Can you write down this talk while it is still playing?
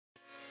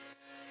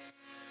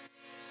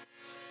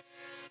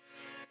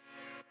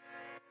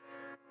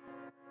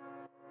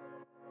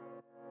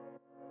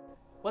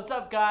What's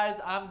up guys,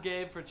 I'm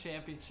Gabe for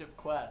Championship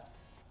Quest.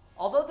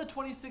 Although the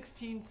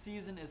 2016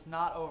 season is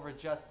not over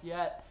just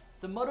yet,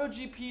 the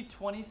MotoGP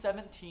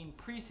 2017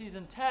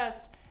 preseason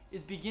test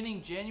is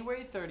beginning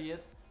January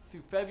 30th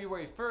through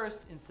February 1st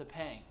in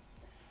Sepang.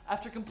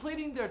 After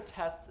completing their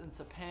tests in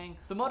Sepang,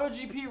 the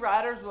MotoGP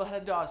riders will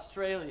head to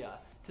Australia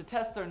to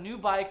test their new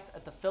bikes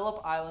at the Phillip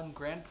Island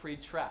Grand Prix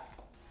track.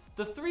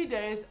 The 3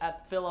 days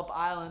at Phillip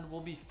Island will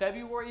be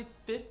February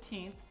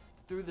 15th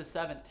through the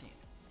 17th.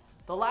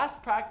 The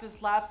last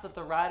practice laps that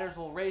the riders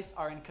will race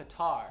are in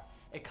Qatar,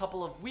 a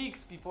couple of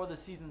weeks before the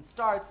season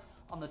starts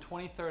on the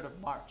 23rd of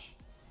March.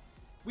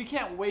 We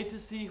can't wait to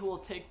see who will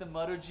take the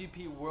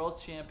MotoGP World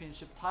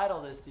Championship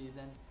title this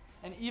season,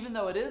 and even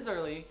though it is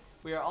early,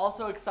 we are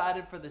also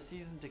excited for the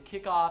season to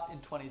kick off in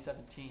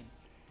 2017.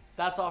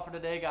 That's all for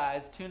today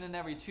guys. Tune in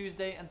every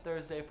Tuesday and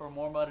Thursday for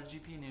more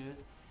MotoGP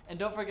news, and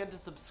don't forget to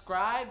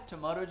subscribe to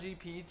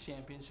MotoGP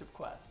Championship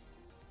Quest.